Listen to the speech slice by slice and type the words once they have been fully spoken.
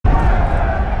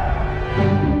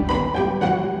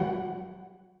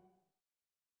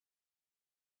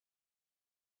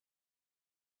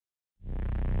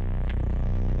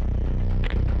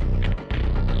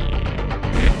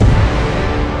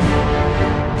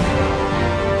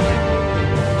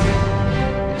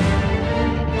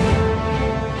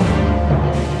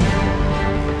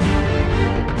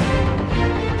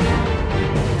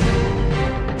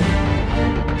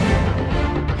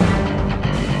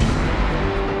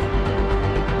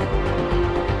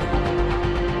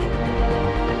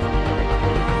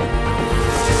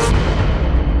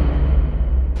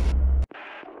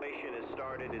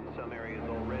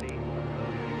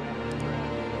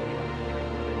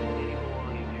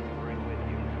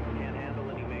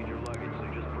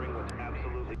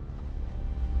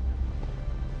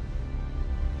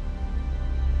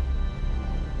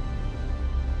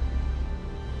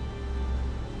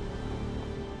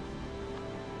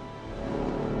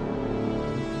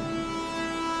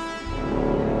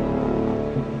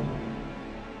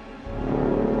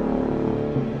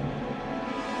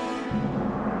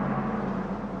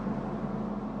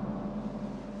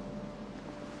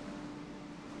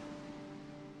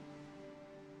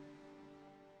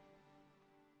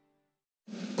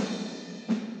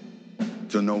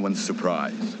To no one's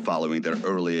surprise, following their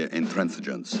earlier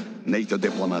intransigence, NATO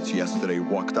diplomats yesterday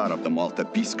walked out of the Malta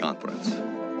Peace Conference.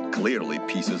 Clearly,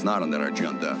 peace is not on their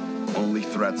agenda. Only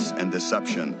threats and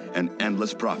deception and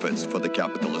endless profits for the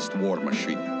capitalist war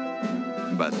machine.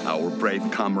 But our brave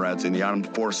comrades in the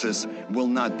armed forces will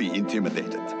not be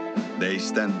intimidated. They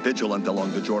stand vigilant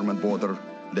along the German border,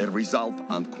 their resolve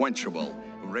unquenchable,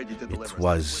 ready to deliver... It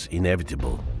was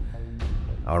inevitable.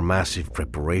 Our massive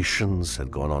preparations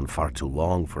had gone on far too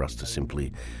long for us to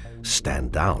simply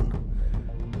stand down.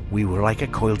 We were like a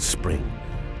coiled spring,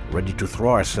 ready to throw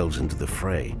ourselves into the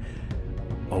fray.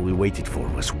 All we waited for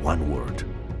was one word: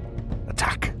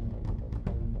 attack.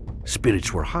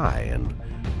 Spirits were high, and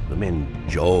the men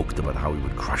joked about how we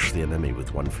would crush the enemy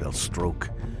with one fell stroke.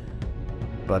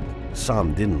 But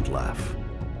some didn't laugh.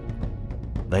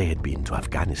 They had been to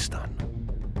Afghanistan.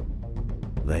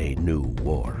 They knew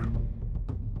war.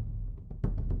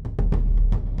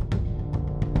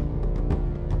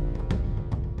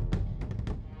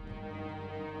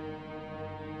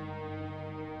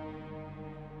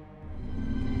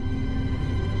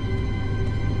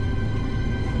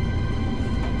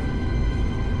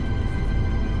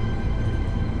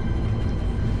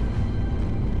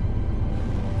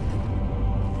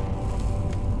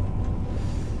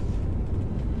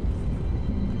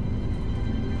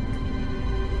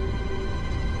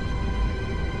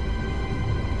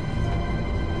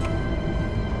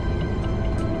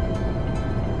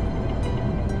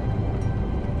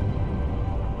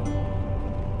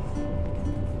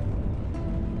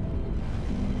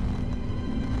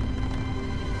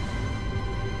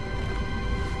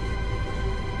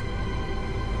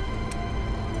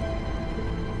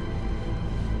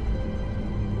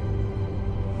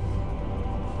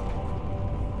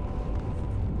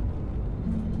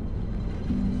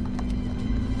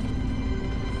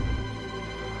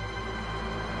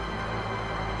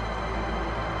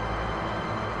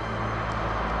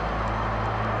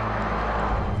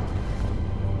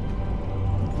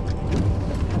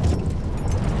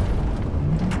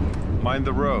 Mind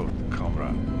the road,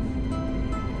 comrade.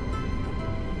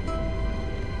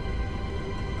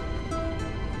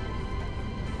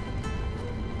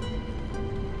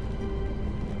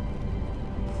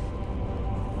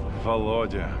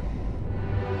 Володя.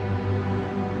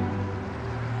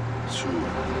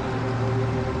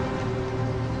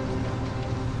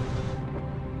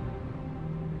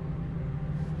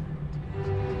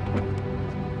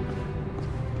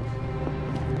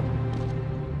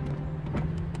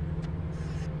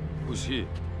 Who's he?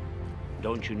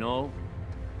 Don't you know?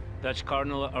 That's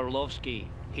Colonel Orlovsky.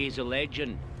 He's a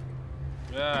legend.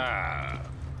 Ah,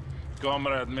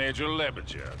 Comrade Major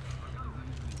Lebedev.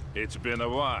 It's been a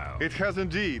while. It has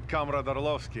indeed, Comrade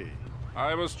Orlovsky.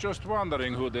 I was just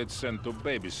wondering who they'd sent to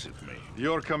babysit me.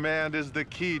 Your command is the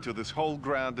key to this whole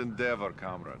grand endeavor,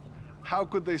 comrade. How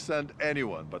could they send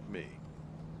anyone but me?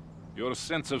 Your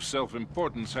sense of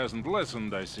self-importance hasn't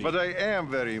lessened, I see. But I am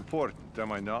very important,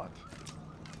 am I not?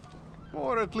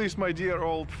 Or at least my dear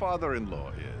old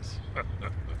father-in-law is.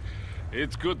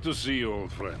 It's good to see you,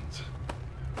 old friend.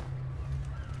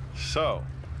 So,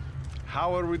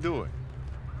 how are we doing?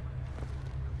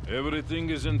 Everything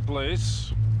is in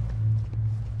place.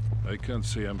 I can't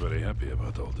say I'm very happy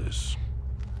about all this.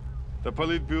 The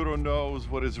Politburo knows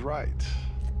what is right.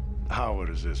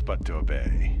 Ours is but to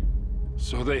obey.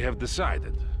 So they have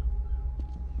decided.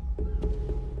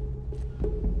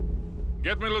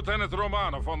 Get me Lieutenant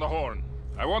Romanov on the horn.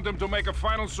 I want him to make a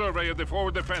final survey of the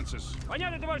forward defenses.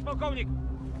 Понятно, товарищ полковник.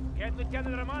 Get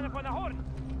Lieutenant Romanov on the horn.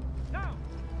 Now.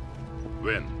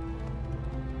 When?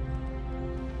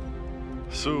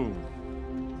 Soon.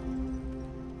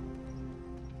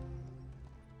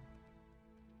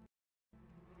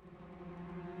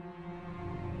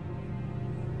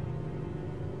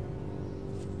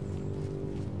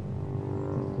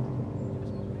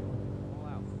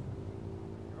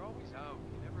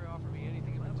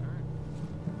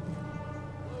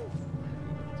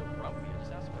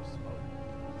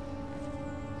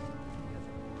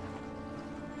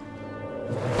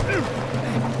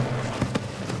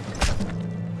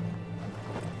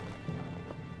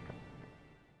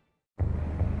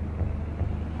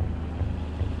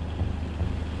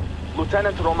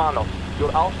 Lieutenant Romanov,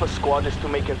 your Alpha squad is to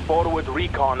make a forward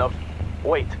recon of...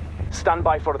 Wait, stand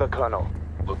by for the Colonel.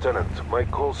 Lieutenant, my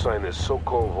call sign is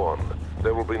Sokol 1.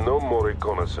 There will be no more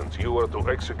reconnaissance. You are to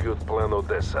execute Plan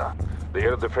Odessa. The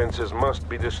air defenses must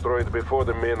be destroyed before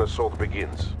the main assault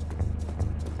begins.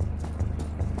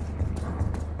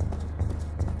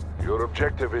 Your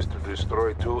objective is to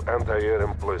destroy 2 anti-air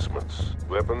emplacements.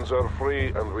 Weapons are free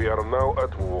and we are now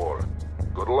at war.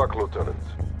 Good luck, Lieutenant.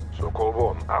 Sokol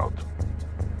 1, out.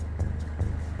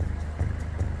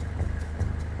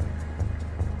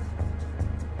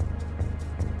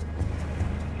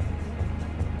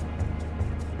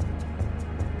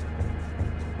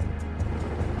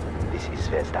 This is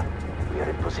Zvezda. We are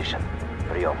in position.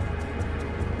 Priom.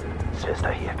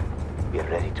 Zvezda here. We are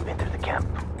ready to enter the camp.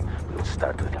 We will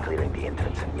start with clearing the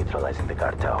entrance and neutralizing the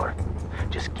guard tower.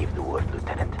 Just give the word,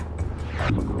 Lieutenant.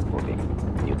 Alpha group moving.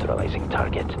 Neutralizing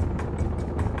target.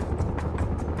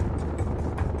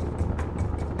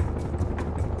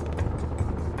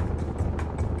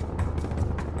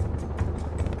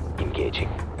 Engaging.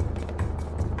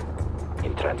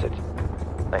 In transit.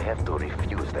 I have to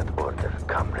refuse that order,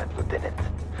 Comrade Lieutenant.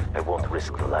 I won't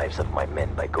risk the lives of my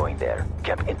men by going there.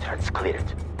 Camp entrance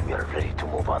cleared. We are ready to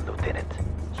move on, Lieutenant.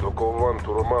 Sokol 1 to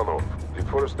Romanov. The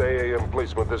first AAM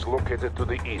placement is located to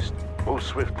the east. Move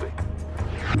swiftly.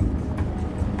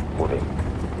 Moving.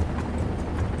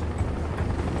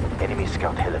 Enemy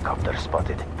scout helicopter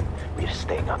spotted. We are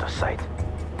staying out of sight.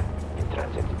 In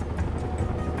transit.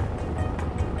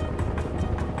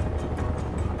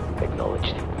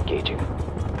 Acknowledged. Engaging.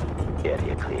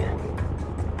 Area clear.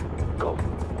 Go.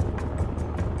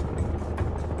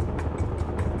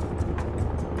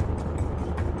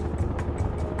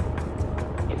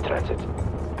 In transit.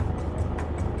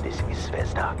 This is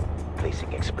Zvezda.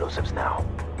 Placing explosives now.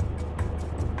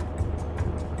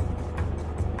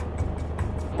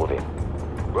 Moving.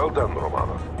 Well done,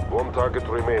 Romanov. One target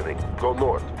remaining. Go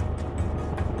north.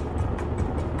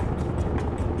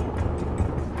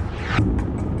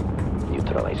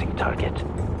 Neutralizing target.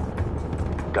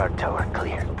 Guard tower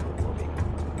clear. Moving.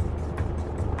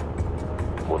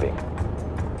 Moving.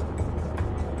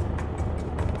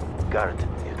 Guard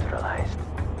neutralized.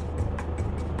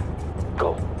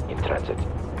 Go. In transit.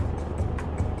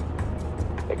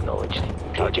 Acknowledged.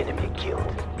 Target enemy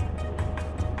killed.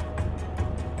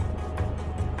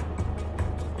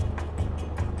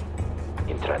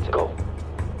 In transit. Go.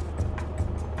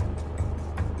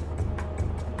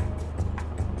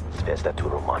 Zvezda to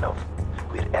Romanov.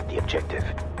 We're at the objective.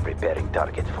 Preparing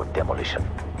target for demolition.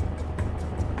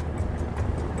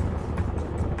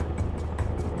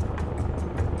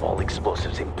 All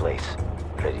explosives in place.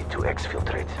 Ready to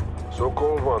exfiltrate.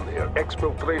 Sokol 1 here.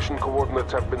 Exfiltration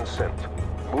coordinates have been sent.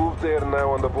 Move there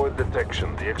now and avoid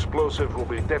detection. The explosive will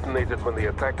be detonated when the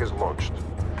attack is launched.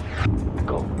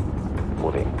 Go.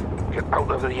 Moving. Get out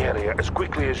of the area as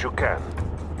quickly as you can.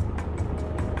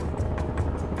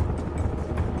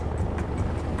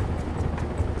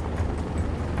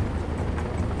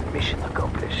 Mission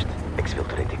accomplished.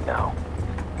 Exfiltrating now.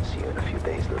 See you in a few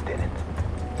days, Lieutenant.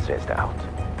 Zvezda out.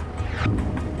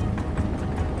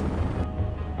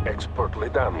 Expertly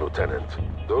done, Lieutenant.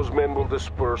 Those men will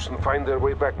disperse and find their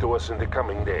way back to us in the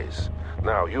coming days.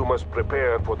 Now, you must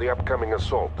prepare for the upcoming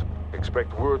assault.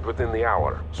 Expect word within the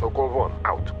hour. Sokol 1,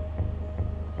 out.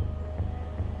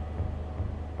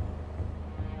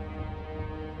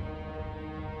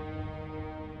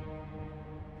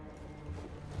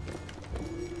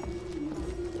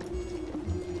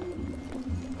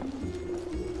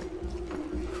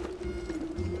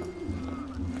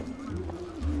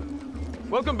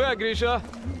 Welcome back, Grisha.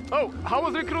 Oh, how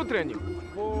was recruit training?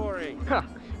 Boring. Ha,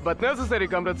 but necessary,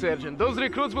 Comrade Sergeant. Those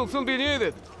recruits will soon be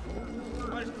needed.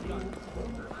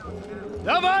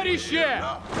 Товарищи!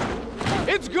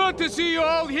 It's good to see you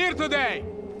all here today.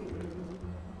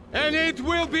 And it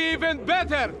will be even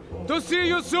better to see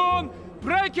you soon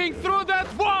breaking through that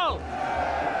wall.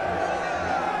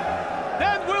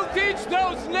 Then we'll teach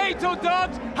those NATO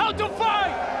dogs how to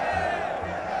fight.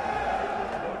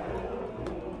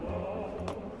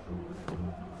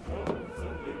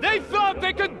 They thought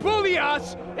they could bully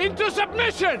us into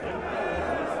submission!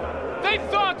 They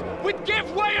thought we'd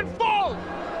give way and fall!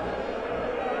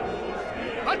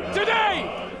 But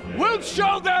today, we'll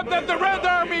show them that the Red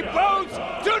Army bows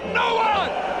to no one!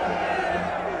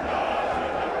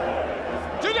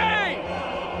 Today,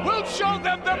 we'll show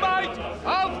them the might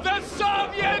of the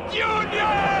Soviet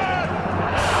Union!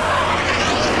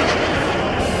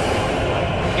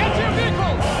 Get your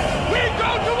vehicles! We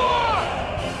go to war!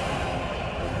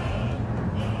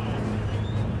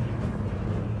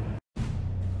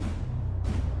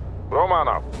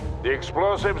 Romanov, the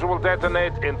explosives will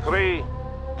detonate in 3,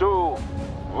 2,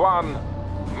 1,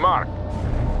 mark.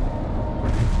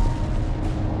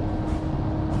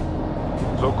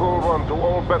 Sokol 1 to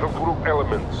all battle group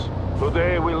elements.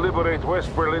 Today we liberate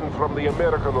Westberlin from the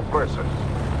American oppressors.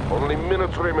 Only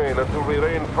minutes remain until we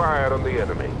rain fire on the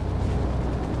enemy.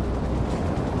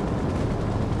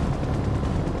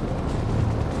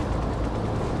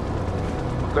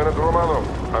 Lieutenant Romanov,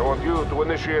 I want you to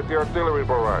initiate the artillery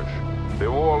barrage. The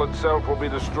wall itself will be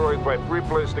destroyed by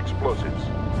pre-placed explosives.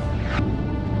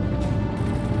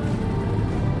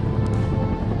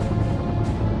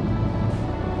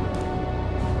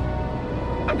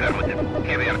 Affirmative.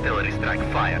 Heavy artillery strike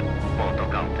fired.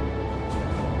 Molotov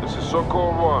out. This is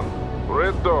Sokol 1.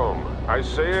 Red Dawn. I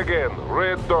say again,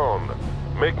 Red Dawn.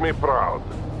 Make me proud.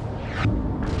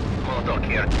 Molotov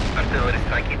here. Artillery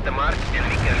strike hit the mark.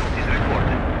 Enemy casualties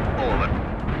reported. Over.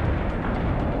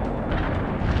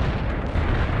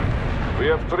 We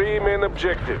have three main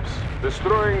objectives.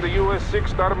 Destroying the US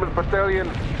 6th Armored Battalion,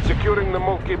 securing the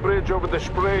Moltke Bridge over the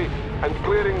Spree, and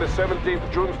clearing the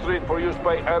 17th June Street for use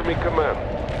by Army Command.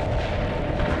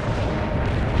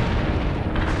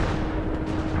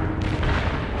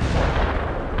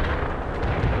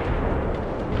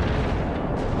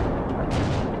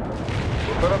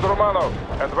 Lieutenant Romanov,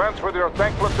 advance with your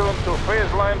tank platoon to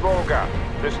phase line Volga.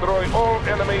 Destroy all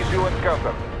enemies you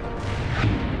encounter.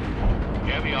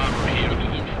 Heavy armor here in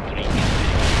infantry.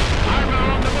 Armor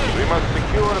on the move! We must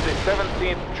secure the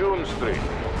 17th June Street.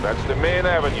 That's the main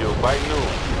avenue by noon.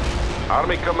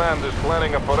 Army Command is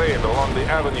planning a parade along the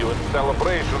avenue in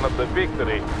celebration of the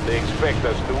victory they expect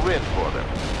us to win for them.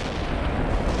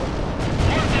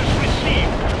 Orders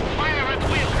received. Fire at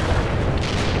will.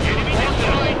 Enemy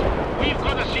destroyed. We've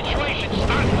got a situation.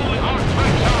 Start moving. Our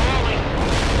tracks are rolling.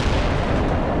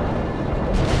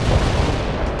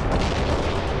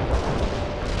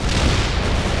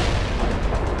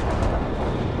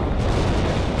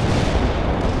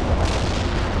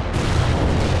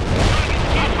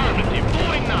 Affirmative.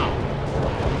 Moving now.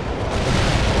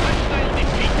 Hostile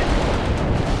defeated.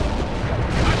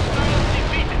 Hostile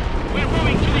defeated. We're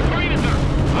moving to the perimeter.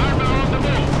 Armor on the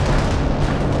move.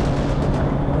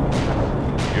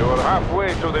 You are halfway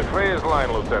to the phase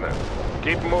line, Lieutenant.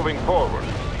 Keep moving forward.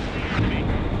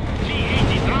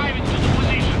 T-80 drive into the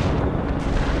position.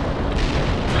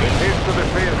 Get to the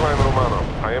phase line, Romanov.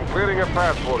 I am clearing a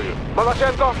path for you.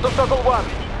 Maloshenko to Sokol 1.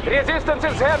 Resistance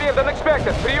is heavier than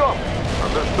expected. Прием!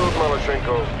 Understood,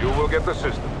 Maloshenko. You will get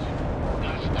assistance.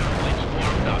 Gas turbines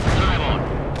warmed up. Drive on.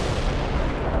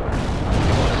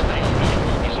 Hostile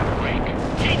vehicle is a break.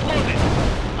 Gate loaded.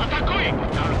 Атакуем!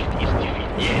 Target is defeated.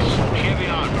 Yes, heavy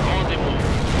armor on the move.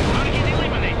 Target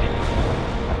eliminated.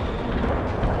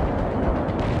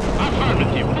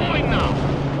 Affirmative. Moving now.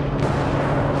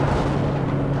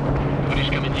 Tоварищ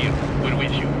командир, we're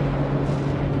with you.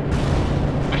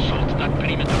 Assault that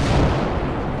perimeter.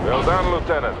 Well done,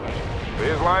 Lieutenant.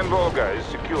 Phase line Volga is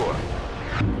secure.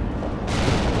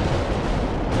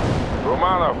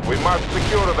 Romanov, we must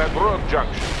secure that road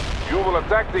junction. You will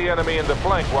attack the enemy in the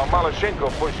flank while Maloshenko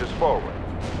pushes forward.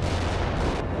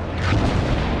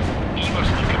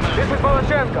 This is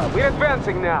Maloshenko. We're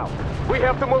advancing now. We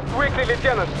have to move quickly,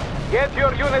 Lieutenant. Get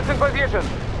your units in position.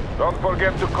 Don't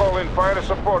forget to call in fire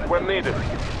support when needed.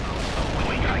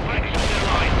 We got flex on their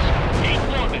lines. Gate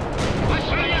loaded. Let's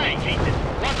relay.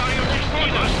 What are your next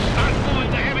orders? Start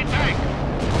moving the heavy tank.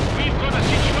 We've got a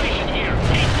situation here.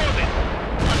 Gate loaded.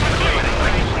 Attack the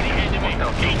enemy.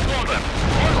 Gate loaded.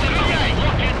 Order relay.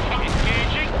 Lock in.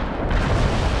 Engaging.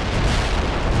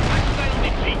 Hostile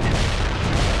defeated.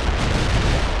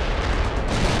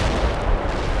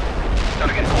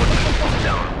 Target orders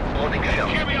down. Loading shell.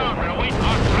 Heavy armor await.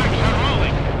 Our tracks are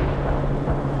rolling.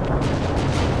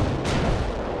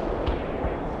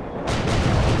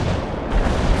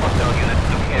 Hostile units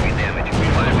took heavy damage.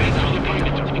 Fire Moving to the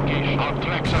perimeter. Engage. Our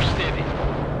tracks are steady.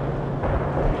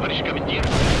 Товарищ командир.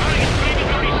 Target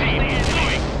perimeter received.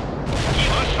 Moving.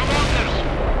 Give us some orders.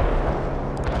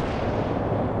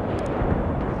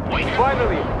 Wait.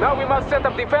 Finally, now we must set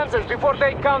up defenses before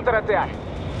they counterattack.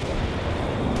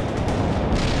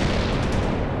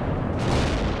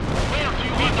 Where do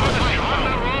you want to fight?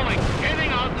 Armor rolling.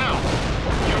 Heading out now.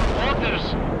 Your orders.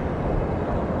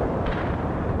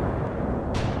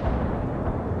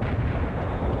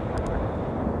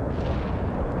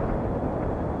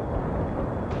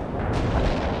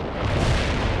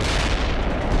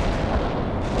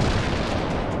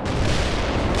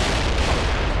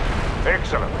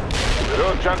 Excellent. The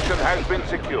road junction has been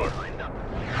secured.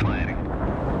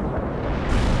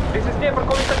 This is Dnieper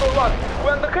calling Sokol 1.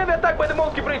 We're under heavy attack by the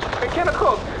Moltke Bridge. We cannot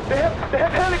hold. They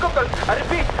have helicopters. I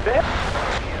repeat, they have...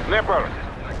 Nepper!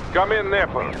 Come in,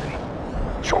 Nepper.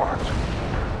 Short.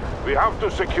 We have to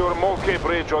secure Moltke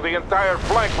Bridge or the entire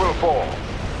flank will fall.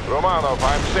 Romanov,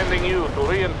 I'm sending you to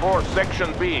reinforce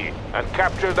Section B and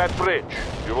capture that bridge.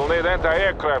 You will need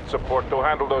anti-aircraft support to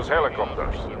handle those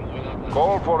helicopters.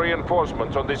 Call for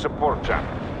reinforcements on the support channel.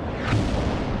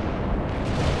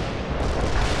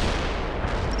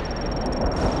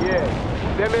 Yeah,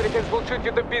 The Americans will shoot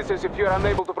you to pieces if you're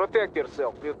unable to protect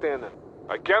yourself, Lieutenant.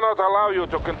 I cannot allow you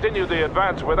to continue the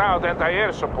advance without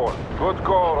anti-air support. Good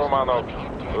call, Romanov.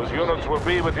 Those units will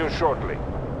be with you shortly.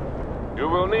 You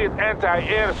will need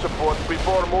anti-air support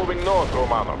before moving north,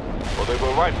 Romanov, or they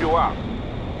will wipe you out.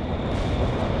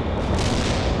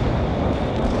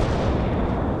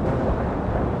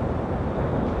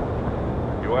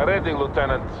 You are ready,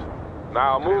 Lieutenant.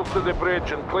 Now move to the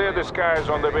bridge and clear the skies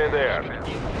on the way there.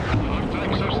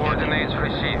 Coordinates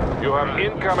received. You have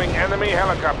incoming enemy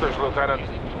helicopters, Lieutenant.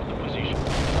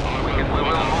 We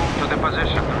will move to the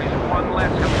position. There is one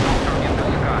less helicopter in the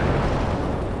sky.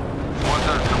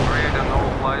 Orders to create a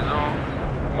no-fly zone.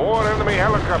 More enemy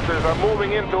helicopters are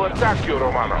moving in to attack you,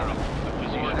 Romanov.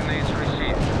 Coordinates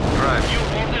received. Drive. New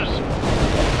orders.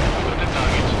 Over the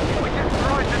target. We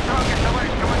destroyed the target,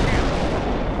 tоварищ командир.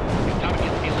 The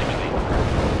target is eliminated.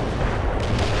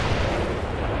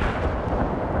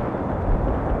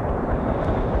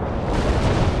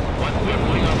 What we're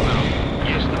going on now?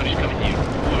 Yes, товарищ командир.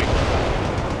 Moving.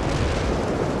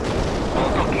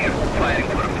 Voltok here, firing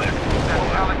for effect. That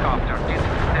helicopter is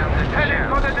heading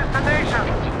for the destination.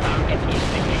 The target is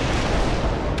defeated.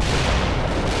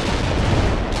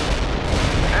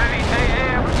 Heavy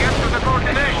AM, get to the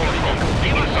coordination.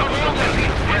 Give us our orders.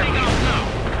 Heading out now.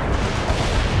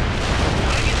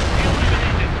 Target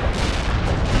eliminated.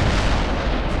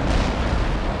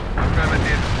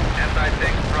 Affirmative.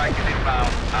 Anti-tank strike is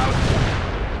inbound. Out.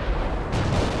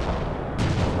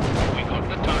 We got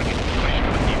the target, tоварищ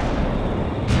командир.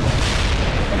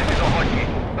 This is Ohochi.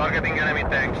 Targeting enemy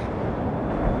tanks.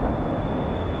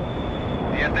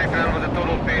 The attack run was a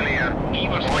total failure.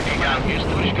 Give us the command. Yes,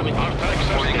 товарищ командир. Our tanks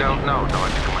are Moving out steady. now,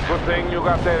 tоварищ командир. Good thing you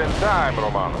got there in time,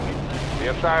 Romanov. The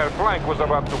entire flank was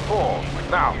about to fall.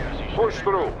 Now, push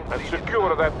through and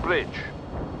secure that bridge.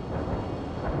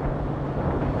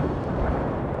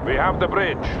 We have the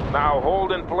bridge. Now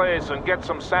hold in place and get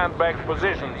some sandbagged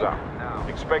positions up.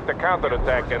 Expect a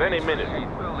counterattack at any minute.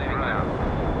 We're leaving now.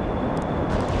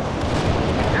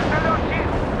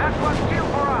 That's what's due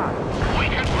for us. We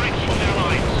can break through their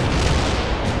lines.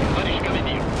 Товарищ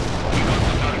командир. We got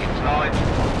the target. Knowledge.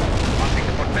 Passing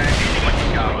the port back.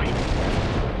 Watching out.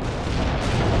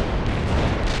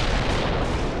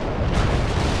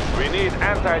 We need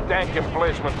anti-tank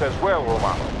emplacement as well,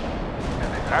 Romanov.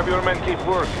 Have your men keep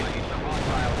working.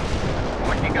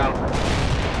 Watching out.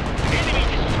 Enemy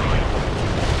destroyed.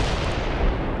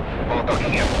 Voltok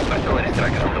here. Artillery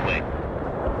strike on the way.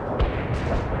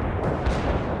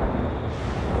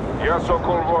 Yes,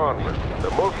 Sokol 1. The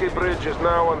Mulki Bridge is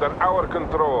now under our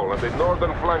control and the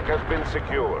northern flank has been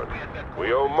secured.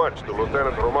 We owe much to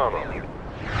Lieutenant Romanov.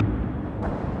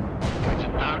 It's a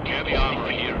dark heavy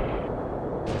armor here.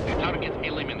 The target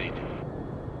eliminated.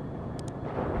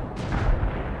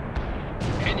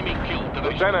 Enemy killed.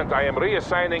 tоварищ. Lieutenant, I am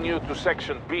reassigning you to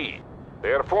Section B.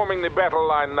 They are forming the battle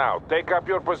line now. Take up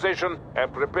your position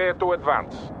and prepare to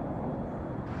advance.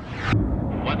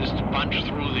 Want us to punch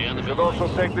through the enemy You should also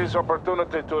lines. take this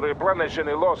opportunity to replenish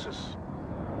any losses.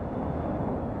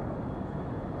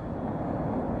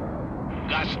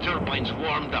 Gas turbines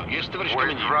warmed up. Yes, товарищ We'll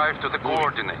командир. drive to the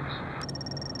coordinates.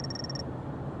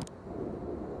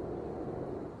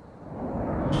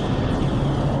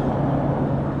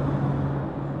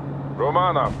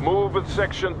 Romanov, move with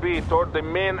Section B toward the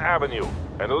main avenue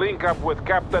and link up with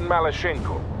Captain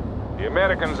Malashenko. The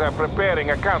Americans are preparing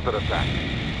a counterattack.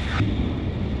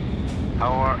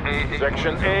 Our A...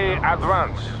 Section A,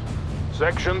 advance.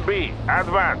 Section B,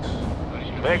 advance.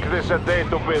 Make this a day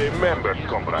to be remembered,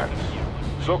 comrades.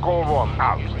 Sokol 1,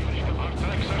 out. Our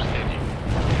tanks are steady.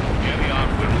 Carry on.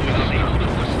 We're disabled at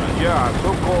this time. Yeah,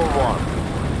 Sokol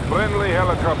 1. Friendly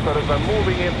helicopters are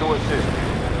moving in to assist.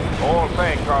 All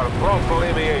thank our prompt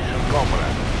alleviation,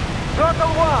 comrades. Total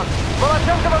 1!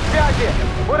 Malachenko в связи!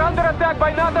 We're under attack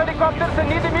by NATO helicopters and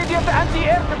need immediate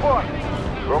anti-air support!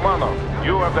 Romanov,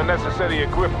 you have the necessary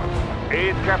equipment.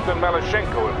 Aid Captain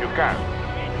Malashenko if you can.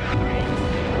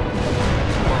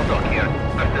 Voltok here.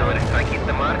 Artillery strike hit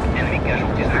the mark. Enemy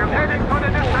casualties are heading for the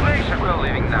destination. We're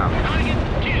leaving now. Target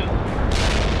killed.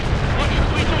 What should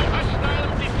we do? Hostile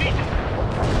defeated.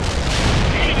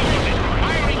 Enemy losses.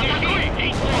 Firing again.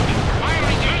 8 mortars.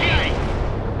 Firing again.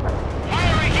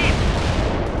 Firing in.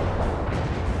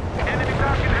 Enemy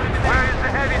target eliminated. Where is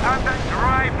the heavy hunter?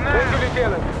 Drive now. Thank you,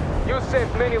 Lieutenant. You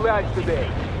saved many lives today.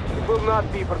 It will not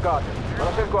be forgotten.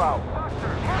 Malachenko out.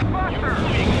 Faster!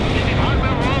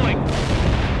 Armor rolling.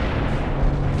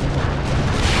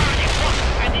 Target locked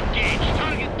and engaged.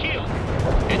 Target killed.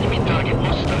 Enemy target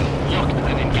hostile. Locked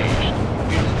and engaged.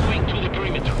 We're moving to the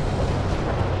perimeter.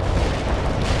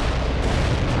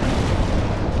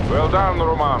 Well done,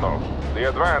 Romano. The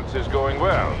advance is going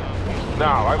well.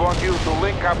 Now, I want you to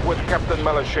link up with Captain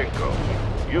Maloshenko.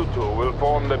 You two will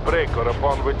form the breaker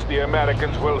upon which the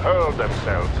Americans will hurl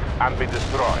themselves and be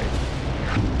destroyed.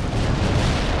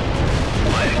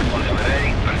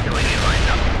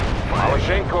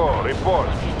 Maloshenko, report.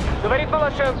 Говорит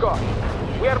Maloshenko.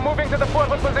 We are moving to the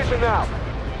forward position now.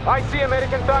 I see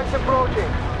American tanks approaching.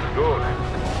 Good.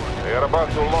 They are about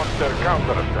to launch their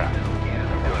counterattack.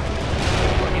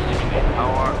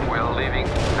 We're leaving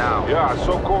now. Yeah,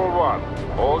 so-called one.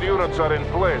 All units are in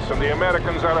place and the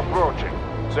Americans are approaching.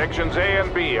 Sections A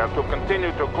and B are to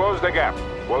continue to close the gap,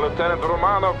 while Lieutenant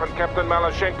Romanov and Captain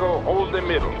Maloshenko hold the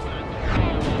middle.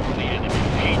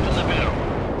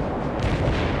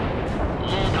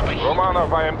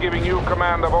 Romanov, I am giving you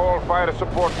command of all fire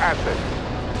support assets.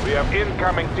 We have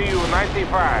incoming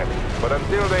Tu-95, but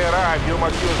until they arrive, you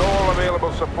must use all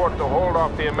available support to hold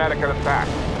off the American attack.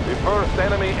 The first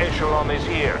enemy echelon is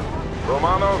here.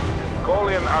 Romanov, call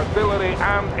in artillery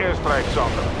and airstrikes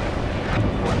on them.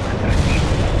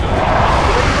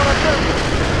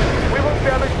 We will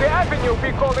damage the avenue if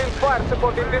we call in fire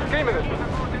support indiscriminately.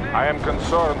 I am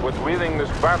concerned with winning this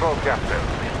battle, Captain,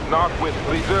 not with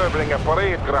reserving a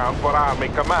parade ground for Army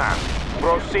command.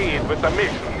 Proceed with the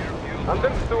mission.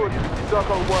 Understood.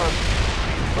 Circle 1.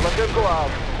 Maloshenko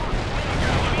out.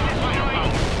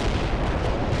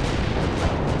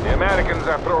 The Americans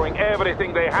are throwing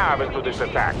everything they have into this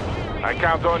attack. I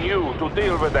count on you to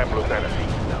deal with them, Lieutenant.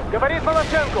 Говорит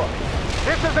Maloshenko.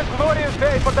 This is a glorious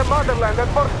day for the motherland and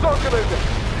for socialism.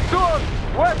 Soon,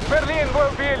 Westberlin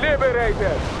will be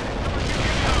liberated.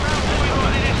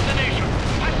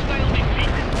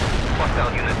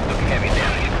 Hostile units took heavy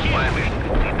damage. My mission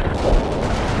completed.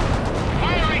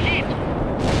 Fire a heat!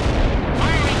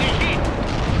 Fire a heat!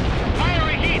 Fire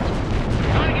a heat!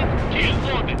 Target kill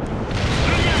loaded.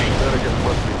 Americans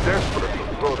must be desperate to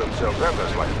throw themselves at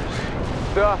us like this.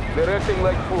 Да, they're acting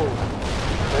like fools.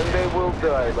 And they will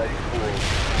die like fools.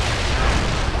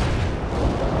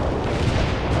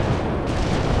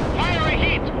 Fire a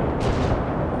heat!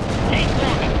 Heat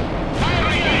loaded. Fire a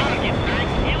heat! Target tank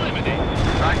eliminated.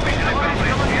 Nice mission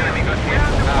accomplished. The enemy got hit.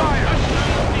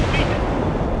 Hostile defeated.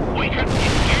 We have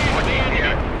engaged the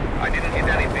enemy. I didn't hit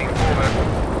anything. Over.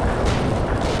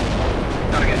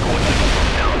 Target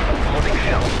coordinates down. Loading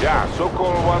shell. Yeah,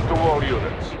 so-called one to all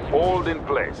units. Hold in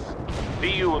place.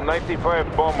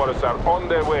 Tu-95 bombers are on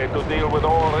their way to deal with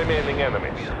all remaining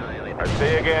enemies. I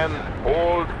say again,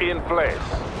 hold in place.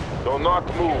 Do not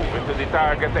move into the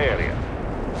target area.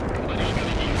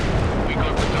 We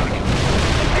got the target.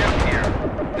 Here.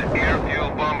 The air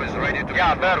fuel bomb is ready to...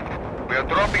 Yeah, there. We are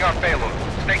dropping our payload.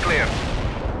 Stay clear.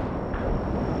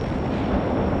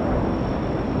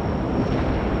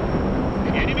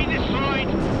 Enemy destroyed.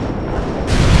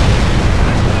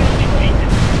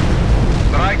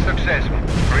 Strike successful.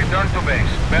 Return to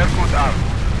base. Berkut out.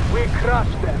 We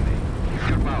crushed them.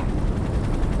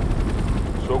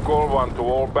 So-called one to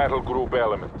all battle group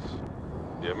elements.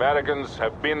 The Americans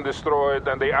have been destroyed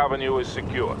and the avenue is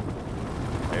secure.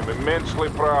 I am immensely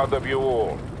proud of you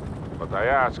all, but I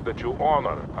ask that you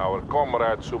honor our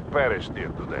comrades who perished here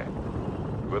today.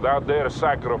 Without their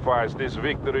sacrifice, this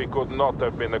victory could not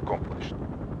have been accomplished.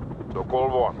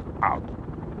 So-called one, out.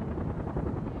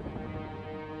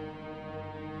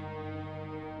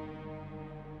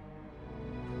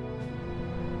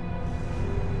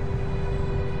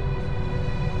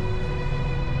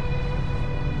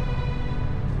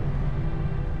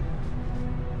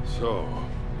 So,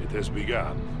 it has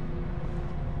begun.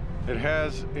 It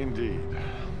has indeed.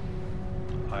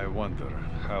 I wonder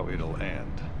how it'll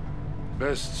end.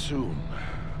 Best soon.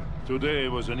 Today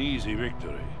was an easy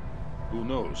victory. Who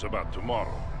knows about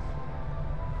tomorrow?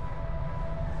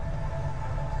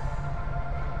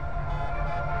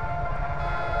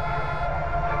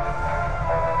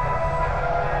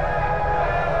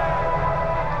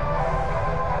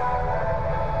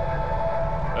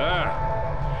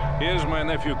 Here's my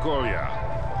nephew Kolya.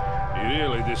 He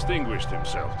really distinguished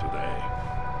himself today.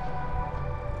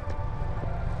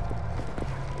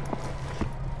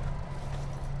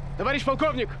 Товарищ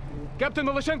полковник! Captain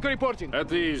Maloshenko reporting.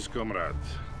 At ease, comrade.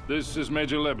 This is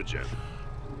Major Lebedev.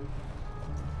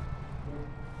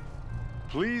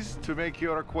 Pleased to make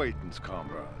your acquaintance,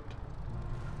 comrade.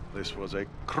 This was a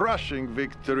crushing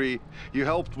victory you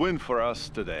helped win for us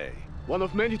today. One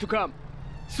of many to come.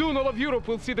 Soon all of Europe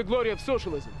will see the glory of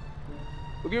socialism.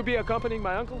 Will you be accompanying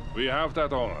my uncle? We have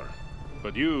that honor.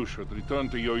 But you should return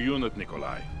to your unit,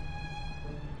 Nikolai.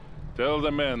 Tell the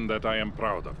men that I am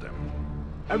proud of them.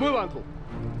 I will, uncle.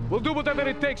 We'll do whatever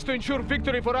it takes to ensure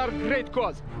victory for our great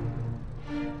cause.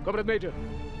 Comrade Major.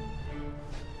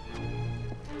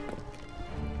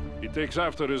 He takes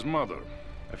after his mother.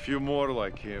 A few more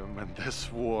like him, and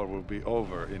this war will be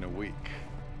over in a week.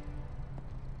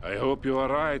 I hope you are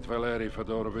right, Valery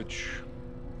Fedorovich.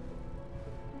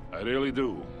 I really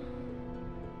do.